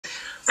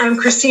I'm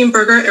Christine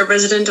Berger, a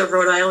resident of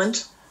Rhode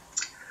Island.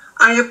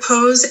 I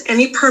oppose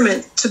any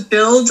permit to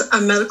build a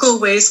medical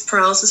waste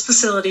pyrolysis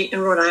facility in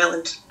Rhode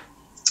Island.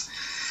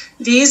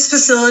 These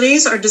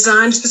facilities are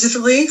designed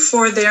specifically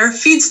for their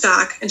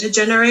feedstock and to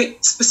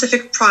generate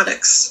specific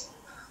products.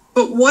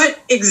 But what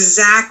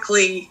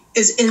exactly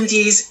is in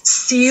these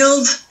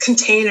sealed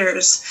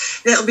containers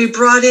that will be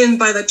brought in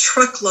by the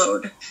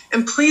truckload?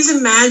 And please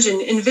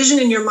envision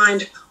in your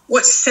mind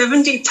what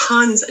 70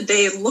 tons a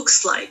day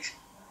looks like.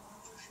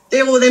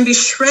 They will then be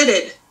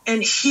shredded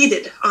and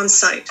heated on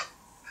site.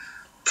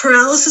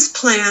 Pyrolysis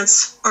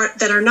plants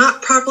that are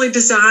not properly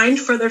designed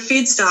for their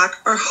feedstock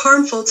are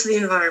harmful to the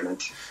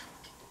environment.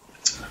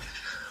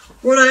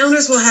 Rhode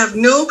Islanders will have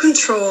no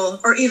control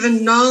or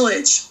even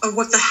knowledge of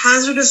what the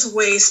hazardous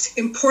waste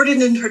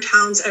imported into her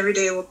towns every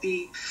day will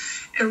be.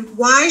 And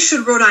why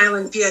should Rhode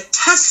Island be a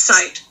test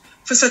site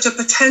for such a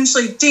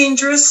potentially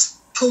dangerous,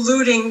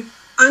 polluting,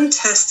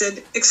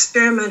 untested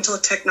experimental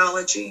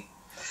technology?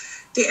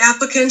 The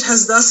applicant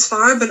has thus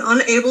far been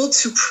unable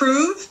to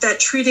prove that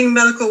treating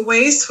medical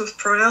waste with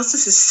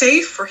pyrolysis is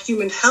safe for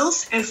human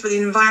health and for the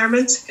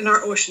environment in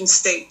our ocean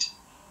state.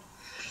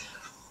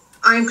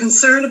 I am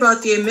concerned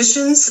about the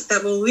emissions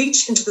that will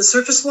leach into the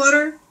surface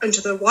water, into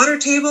the water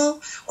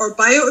table, or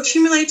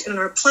bioaccumulate in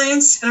our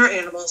plants and our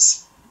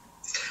animals.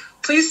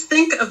 Please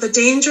think of the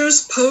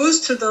dangers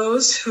posed to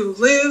those who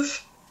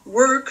live,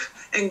 work,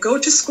 and go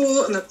to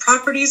school on the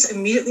properties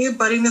immediately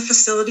abutting the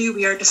facility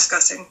we are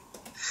discussing.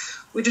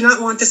 We do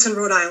not want this in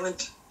Rhode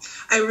Island.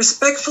 I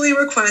respectfully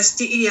request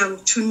DEM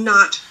to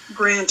not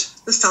grant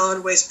the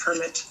solid waste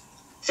permit.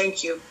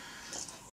 Thank you.